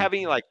 You don't Mm-hmm. have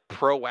any like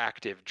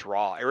proactive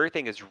draw.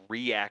 Everything is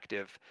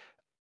reactive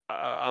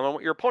on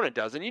what your opponent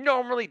does. And you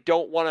normally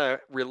don't want to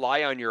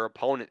rely on your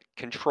opponent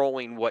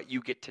controlling what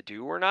you get to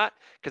do or not,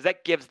 because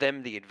that gives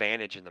them the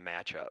advantage in the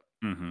matchup.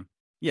 Mm-hmm.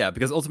 Yeah,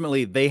 because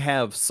ultimately they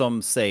have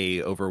some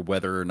say over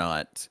whether or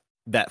not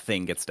that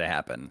thing gets to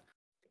happen.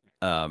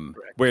 Correct.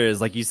 Whereas,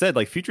 like you said,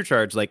 like Future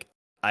Charge, like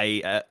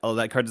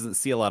that card doesn't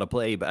see a lot of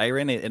play, but I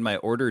ran it in my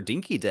Order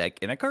Dinky deck,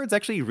 and that card's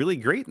actually really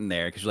great in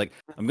there because you're like,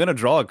 I'm gonna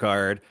draw a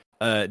card.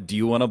 Do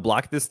you want to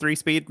block this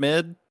 3-speed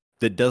mid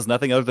that does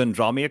nothing other than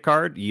draw me a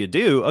card? You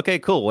do. Okay,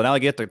 cool. Well, now I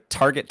get to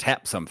target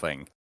tap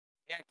something.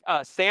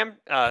 Yeah, Sam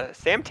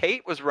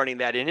Tate was running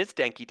that in his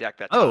Denki deck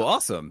that Oh, time.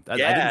 awesome! I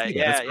didn't Yeah, see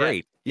that. That's yeah, yeah,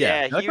 great.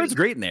 Yeah, yeah. that card's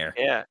great in there.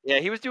 Yeah,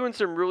 he was doing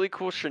some really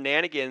cool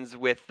shenanigans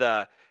with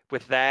that,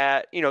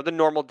 the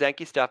normal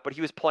Denki stuff. But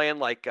he was playing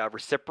like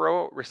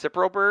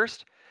Recipro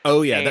Burst,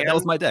 Oh yeah, that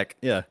was and my deck.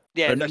 Yeah.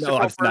 yeah, Or the no,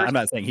 Recipro I'm Burst.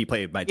 not saying he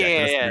played my Yeah, deck, but yeah,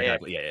 that's yeah,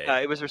 exactly yeah.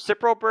 It was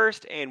Recipro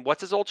Burst, and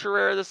what's his ultra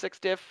rare, the six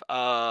diff?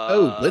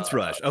 Oh, Blitz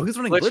Rush. Oh, he's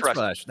running Blitz Blitz Rush.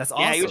 Rush. That's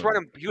Yeah, he was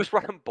awesome.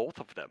 running both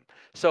of them.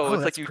 So Oh,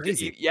 it's like that's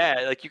crazy.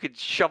 like you could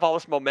shove all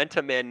this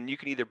momentum in. You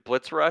can either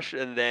Blitz Rush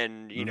and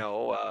then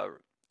Mm-hmm.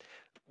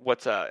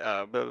 what's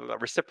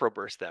Recipro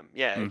Burst them.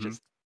 Yeah, it Mm-hmm.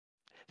 just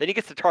then he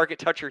gets to target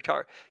touch your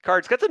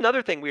cards. That's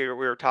another thing we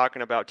were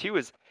talking about too,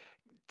 is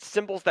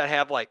symbols that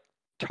have like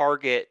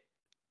target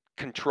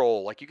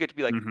control. Like you get to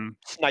be like Mm-hmm.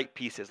 snipe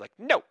pieces. Like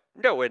no,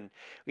 no, and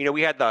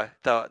we had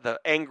the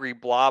angry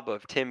blob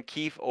of Tim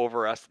Keefe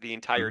over us the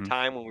entire Mm-hmm.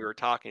 time when we were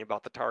talking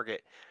about the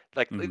target.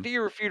 Like Mm-hmm. the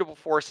irrefutable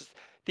forces,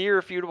 the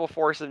irrefutable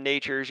force of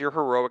natures, your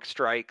heroic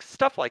strikes,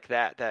 stuff like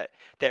that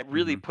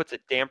really Mm-hmm. puts a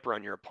damper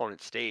on your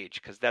opponent's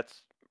stage, because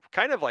that's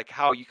kind of like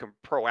how you can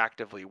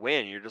proactively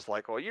win. You're just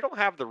like, well, you don't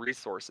have the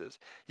resources.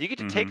 You get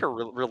to Mm-hmm. take a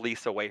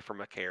release away from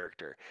a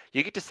character.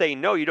 You get to say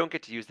no, you don't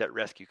get to use that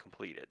rescue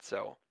completed.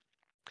 So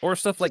Or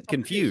stuff it's just like how it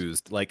is.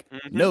 confused, like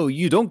Mm-hmm. no,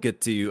 you don't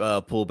get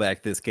to pull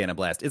back this cannon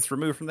blast. It's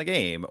removed from the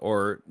game.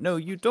 Or no,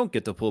 you don't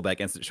get to pull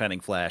back instant shining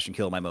flash and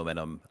kill my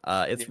momentum.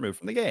 It's removed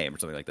from the game, or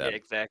something like Yeah, that.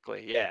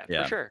 exactly. Yeah, for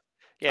Yeah. sure.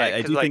 Yeah, I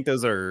because do like, think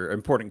those are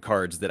important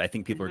cards that I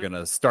think people are mhm. going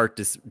to start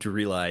to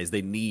realize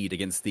they need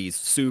against these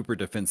super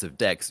defensive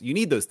decks. You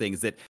need those things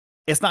that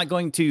it's not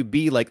going to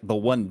be like the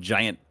one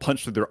giant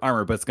punch through their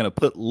armor, but it's going to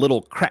put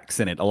little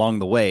cracks in it along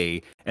the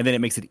way, and then it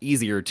makes it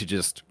easier to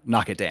just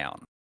knock it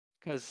down.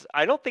 Because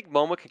I don't think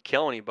Momo can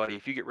kill anybody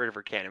if you get rid of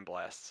her cannon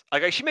blasts.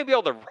 Like, she may be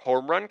able to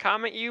home run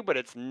comment you, but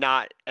it's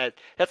not as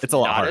that's It's a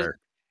lot not as harder.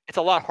 it's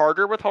a lot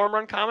harder with home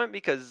run comment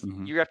because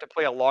Hmm. you have to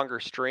play a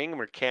longer string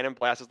where Cannon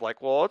Blast is like,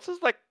 well, this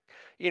is like,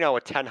 a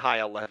 10 high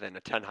 11,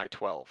 a 10 high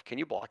 12. Can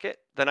you block it?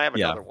 Then I have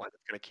Yeah, another one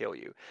that's going to kill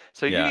you.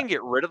 So you yeah. can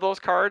get rid of those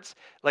cards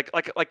like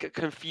a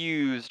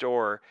confused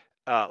blah,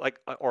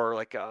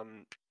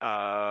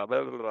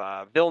 blah,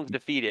 blah, villains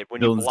defeated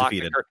when you Villains block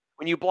defeated.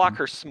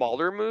 her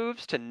smaller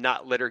moves to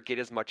not let her get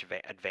as much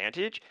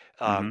advantage.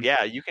 Hmm.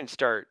 Yeah, you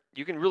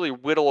can really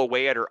whittle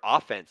away at her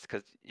offense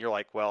because you're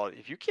like, well,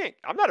 if you can't,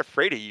 I'm not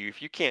afraid of you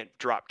if you can't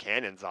drop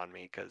cannons on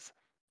me because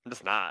I'm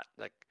just not.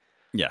 Like,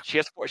 Yeah. she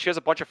has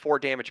a bunch of 4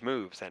 damage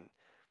moves, and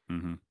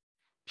Hmm.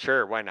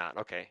 sure, why not?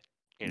 Okay,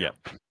 you Yeah.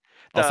 know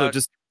Also, the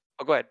just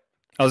oh, go ahead.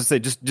 I was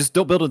gonna say, just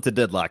don't build into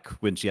deadlock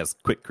when she has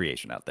quick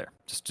creation out there.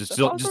 That's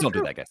also Just don't do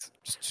true. that, guys.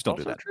 Just don't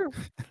do Also that. true.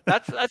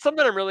 That's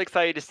something I'm really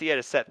excited to see at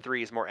a set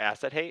 3 is more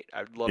asset hate.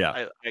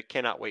 Yeah. I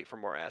cannot wait for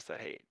more asset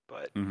hate.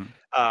 But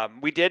Hmm.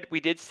 we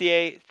did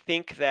see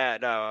think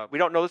that we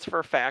don't know this for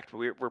a fact, but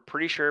we're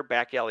pretty sure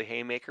Back Alley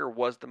Haymaker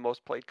was the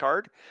most played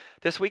card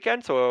this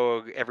weekend.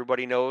 So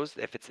everybody knows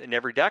if it's in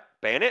every deck,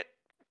 ban it.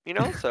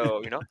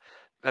 So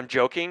I'm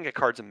joking. The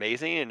card's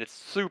amazing and it's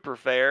super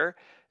fair.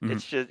 Hmm.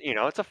 It's just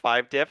it's a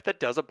 5 diff that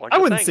does a bunch I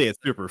of wouldn't things. say it's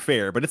super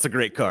fair, but it's a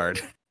great card.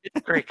 It's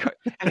a great card.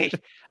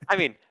 I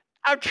mean,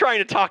 I'm trying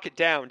to talk it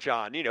down,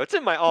 John. It's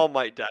in my All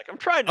Might deck. I'm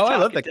trying to Oh, I talk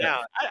love it that card.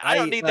 down. I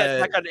don't I need that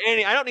deck on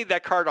any. I don't need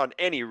that card on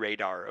any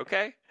radar.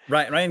 Okay.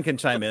 Ryan can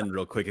chime in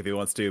real quick if he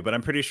wants to, but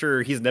I'm pretty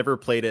sure he's never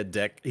played a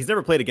deck. He's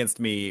never played against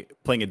me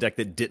playing a deck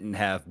that didn't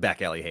have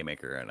Back Alley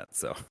Haymaker in it.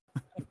 So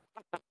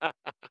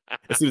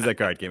as soon as that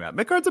card came out,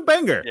 that card's a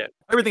banger. Yeah.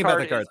 The Everything about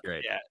card that is card's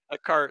great. yeah.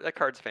 That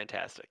card's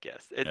fantastic.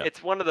 Yes. Yeah.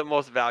 It's one of the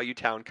most value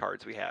town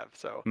cards we have.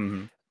 So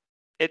Hmm.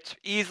 it's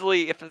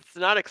easily, if it's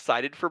not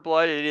excited for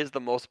blood, it is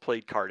the most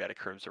played card at a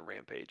Crimson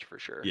Rampage for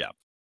sure. Yeah.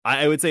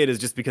 I would say it is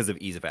just because of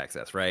ease of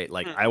access, right?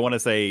 Like I Mhm. want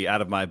to say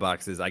out of my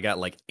boxes, I got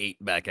like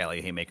 8 Back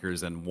Alley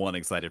Haymakers and one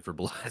Excited for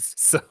Blood.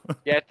 So of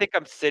Yeah, I think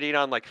I'm sitting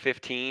on like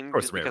 15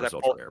 course, just rare because I versus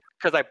ultra pull rare.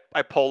 because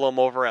I pull them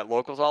over at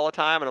locals all the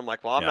time, and I'm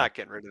like, well, I'm Yeah. not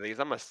getting rid of these.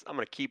 I'm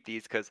gonna keep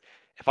these because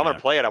if I'm gonna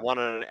Yeah. play it, I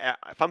want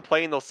if I'm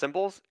playing those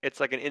symbols,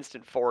 it's like an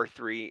instant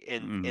 4/3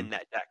 Hmm. in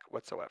that deck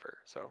whatsoever.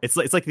 So It's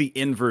like the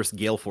inverse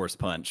Gale Force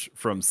Punch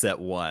from set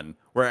one,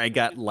 where I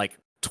got like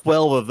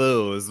 12 of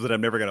those that I'm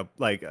never gonna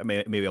like.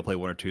 Maybe I'll play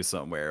one or two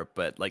somewhere,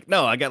 but like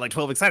no, I got like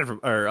 12 Excited for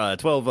or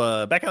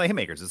 12 Back Alley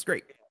Haymakers. It's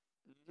great.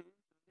 Mhm.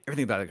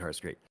 Everything about the car is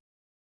great.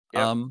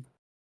 Yep. Um,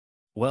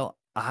 well,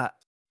 I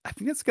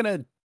think that's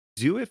gonna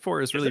do it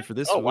for us Is really it? for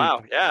this Oh wow,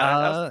 week. yeah,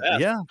 that was the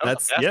best. Yeah, That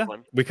was the best yeah.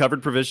 one. We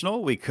covered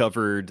provisional, we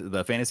covered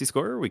the fantasy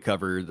score, we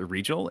covered the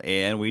regional,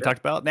 and we Yeah. talked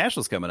about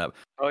nationals coming up.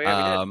 Oh yeah,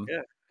 we did. Um,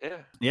 Yeah,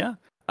 yeah.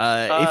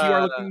 yeah. If you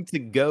are Uh, looking to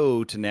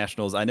go to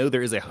nationals, I know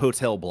there is a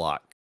hotel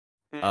block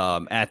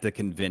mm. at the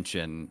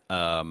convention.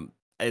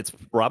 It's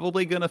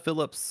probably gonna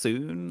fill up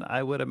soon,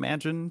 I would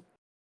imagine.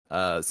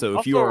 So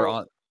if you are Also,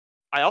 on,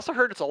 I also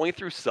heard it's only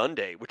through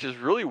Sunday, which is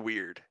really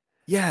weird.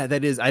 yeah,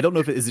 that is. I don't know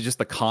if is it just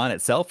the con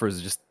itself or is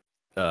it just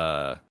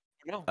uh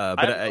No, I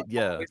but haven't.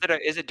 yeah,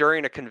 Is it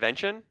during a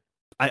convention?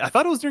 I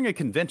thought it was during a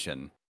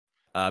convention.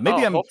 Maybe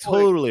Oh, I'm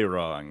hopefully. totally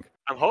wrong.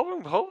 I'm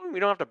hoping we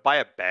don't have to buy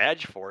a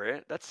badge for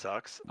it. That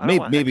sucks. I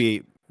don't Maybe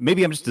want extra.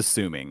 maybe I'm just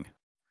assuming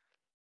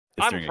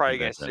it's I'm during a probably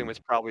gonna assume convention.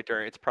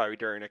 it's probably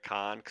during a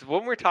con because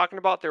when we were talking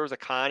about there was a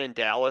con in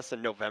Dallas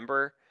in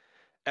November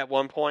at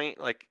one point,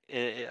 like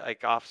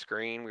off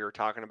screen, we were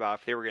talking about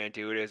if they were gonna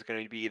do it, it was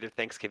gonna be either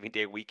Thanksgiving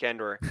Day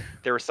weekend or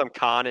there was some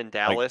con in Like,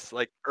 Dallas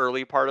like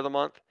early part of the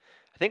month.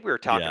 I think we were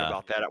talking yeah.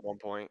 about that at one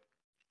point,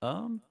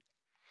 Um,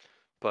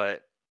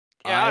 but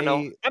yeah, I don't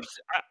know.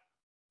 I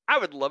I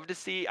would love to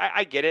see.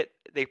 I get it.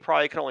 They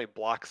probably can only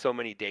block so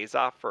many days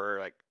off for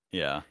like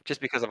yeah.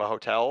 just because of a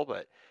hotel,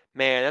 but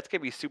man, that's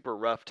gonna be super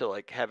rough to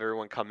like have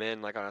everyone come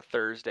in like on a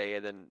Thursday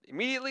and then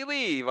immediately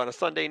leave on a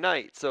Sunday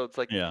night. So it's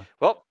like, Yeah.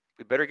 well,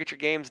 we better get your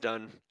games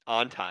done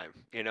on time.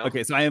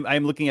 Okay, so I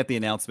am looking at the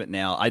announcement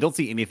now. I don't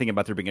see anything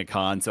about there being a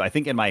con, so I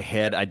think in my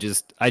head I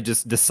just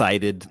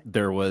decided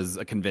there was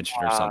a convention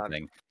or Um,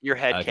 something. your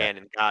head Okay.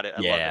 cannon. Got it.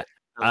 I love Yeah. it.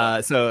 I love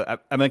it. So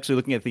I'm actually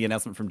looking at the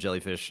announcement from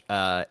Jellyfish.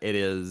 It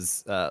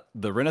is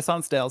the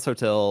Renaissance Dallas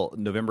Hotel,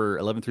 November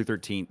 11th through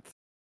 13th.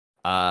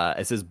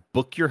 It says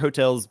book your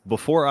hotels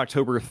before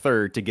October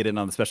 3rd to get in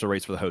on the special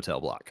rates for the hotel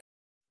block.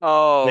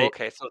 Oh, They,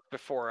 okay. So it's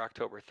before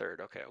October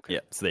 3rd. Okay, okay.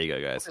 yeah. So there you go,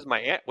 Which guys.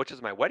 is which is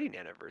my wedding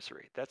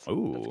anniversary. That's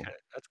Oh, kind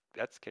of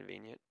that's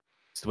convenient.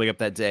 just wake up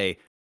that day.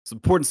 Some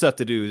important stuff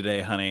to do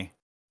today, honey.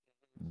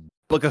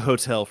 Book a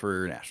hotel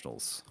for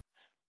nationals.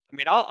 I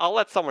mean, I'll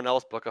let someone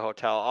else book a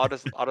hotel. I'll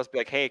just be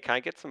like, hey, can I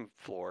get some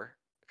floor?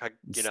 And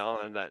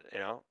that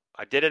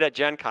I did it at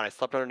Gen Con. I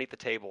slept underneath the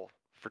table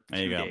for There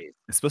you two go. days.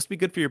 It's supposed to be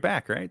good for your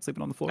back, right?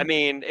 Sleeping on the I floor.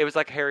 mean, it was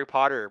like Harry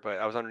Potter, but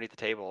I was underneath the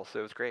table, so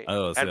it was great.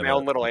 Oh, I so had you my have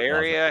own little a closet.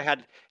 area.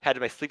 Had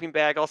my sleeping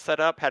bag all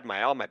set up. Had my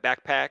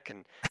backpack,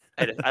 and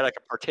I had like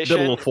a Built a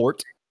little partition.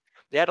 fort.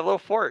 They had a little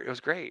fort. It was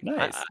great.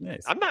 Nice,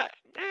 nice. I'm not,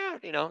 I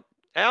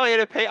only had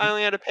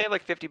to pay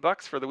like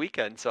 $50 for the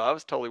weekend, so I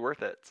was totally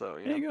worth it. So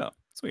There you go.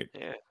 Sweet.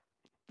 yeah.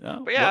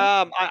 Oh, But well.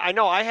 yeah, I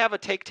know I have a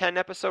Take 10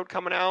 episode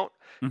coming out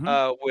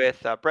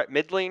with Brett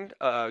Midling.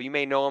 You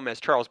may know him as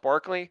Charles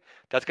Barkley.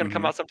 That's going to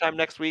come out sometime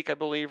next week, I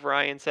believe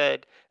Ryan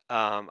said.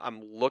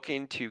 I'm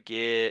looking to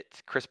get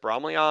Chris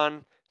Bromley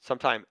on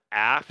sometime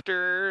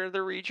after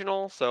the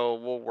regional, so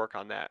we'll work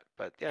on that.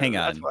 But yeah, Hang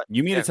that's on. what.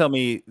 You mean to Yeah. tell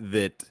me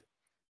that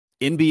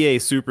NBA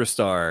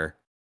superstar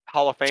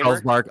Hall of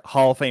Famer.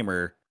 Hall of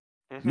Famer,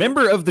 Mm-hmm.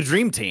 member of the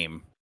Dream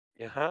Team,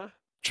 Uh-huh.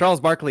 Charles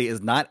Barkley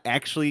is not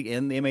actually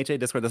in the MHA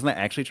Discord? Isn't that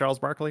actually Charles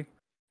Barkley?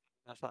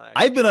 That's not I've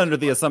actually been Charles under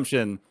the Barkley.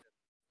 assumption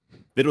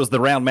that it was the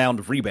round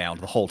mound rebound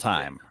the whole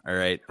time. All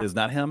right. Is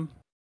not him?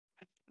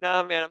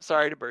 No, man, I'm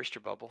sorry to burst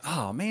your bubble.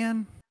 Oh,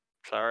 man.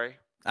 Sorry.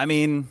 I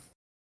mean,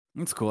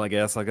 it's cool, I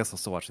guess. I guess I'll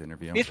still watch the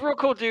interview. He's a real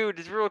cool dude.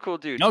 He's a real cool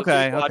dude. So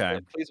Okay, please watch okay.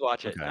 it. Please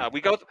watch it.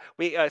 Okay.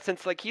 We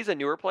since like he's a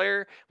newer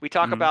player, we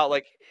talk about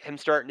like him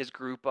starting his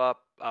group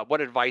up,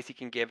 what advice he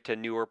can give to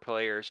newer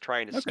players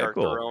trying to start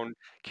cool. their own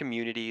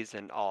communities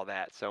and all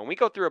that. So we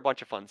go through a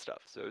bunch of fun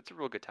stuff. So it's a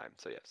real good time.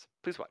 So yes,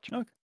 please watch.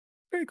 Okay.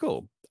 Very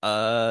cool.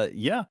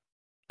 Yeah.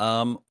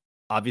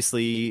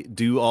 Obviously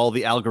do all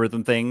the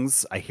algorithm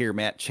things. I hear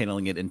Matt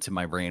channeling it into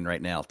my brain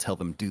right now. Tell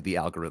them do the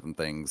algorithm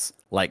things.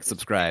 Like,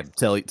 subscribe,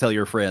 tell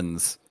your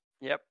friends.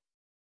 Yep.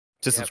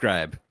 To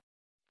subscribe.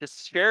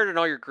 Just share it in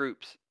all your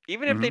groups.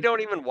 Even if they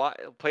don't even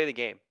play the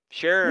game.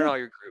 Share it in all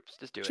your groups.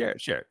 Just do it. Share it.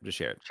 Just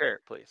share it. Share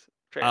it, please.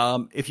 Share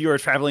it. If you are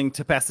traveling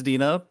to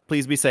Pasadena,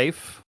 please be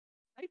safe.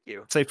 Thank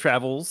you. Safe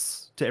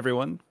travels to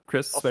everyone.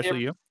 Chris,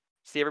 especially you.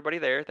 See everybody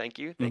there. Thank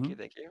you. Thank you.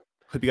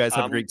 Hope you guys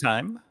have a great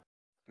time.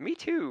 Me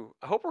too.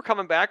 I hope we're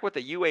coming back with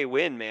a UA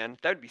win, man.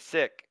 That would be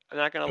sick. I'm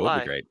not gonna lie.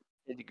 Would be great.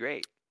 It'd be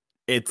great.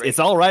 It's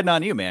all riding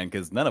on you, man,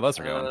 because none of us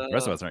are going. The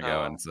rest of us aren't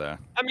going. So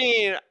I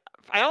mean,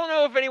 I don't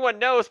know if anyone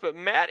knows, but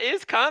Matt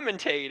is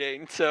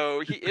commentating,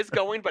 so he is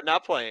going but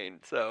not playing.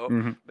 So,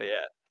 but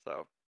yeah,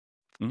 so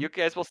you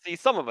guys will see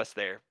some of us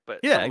there, but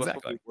some of us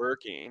will be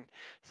working.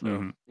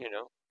 So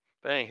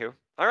But anywho,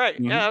 all right,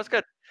 yeah, that was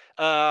good.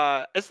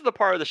 This is the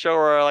part of the show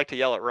where I like to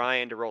yell at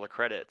Ryan to roll the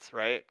credits.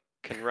 Right?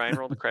 Can Ryan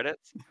roll the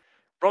credits?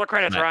 Roll the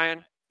credits,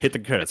 Ryan. Hit the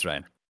credits,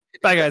 Ryan.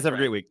 Bye, guys. Have a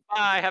great week.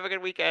 Bye. Have a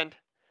good weekend.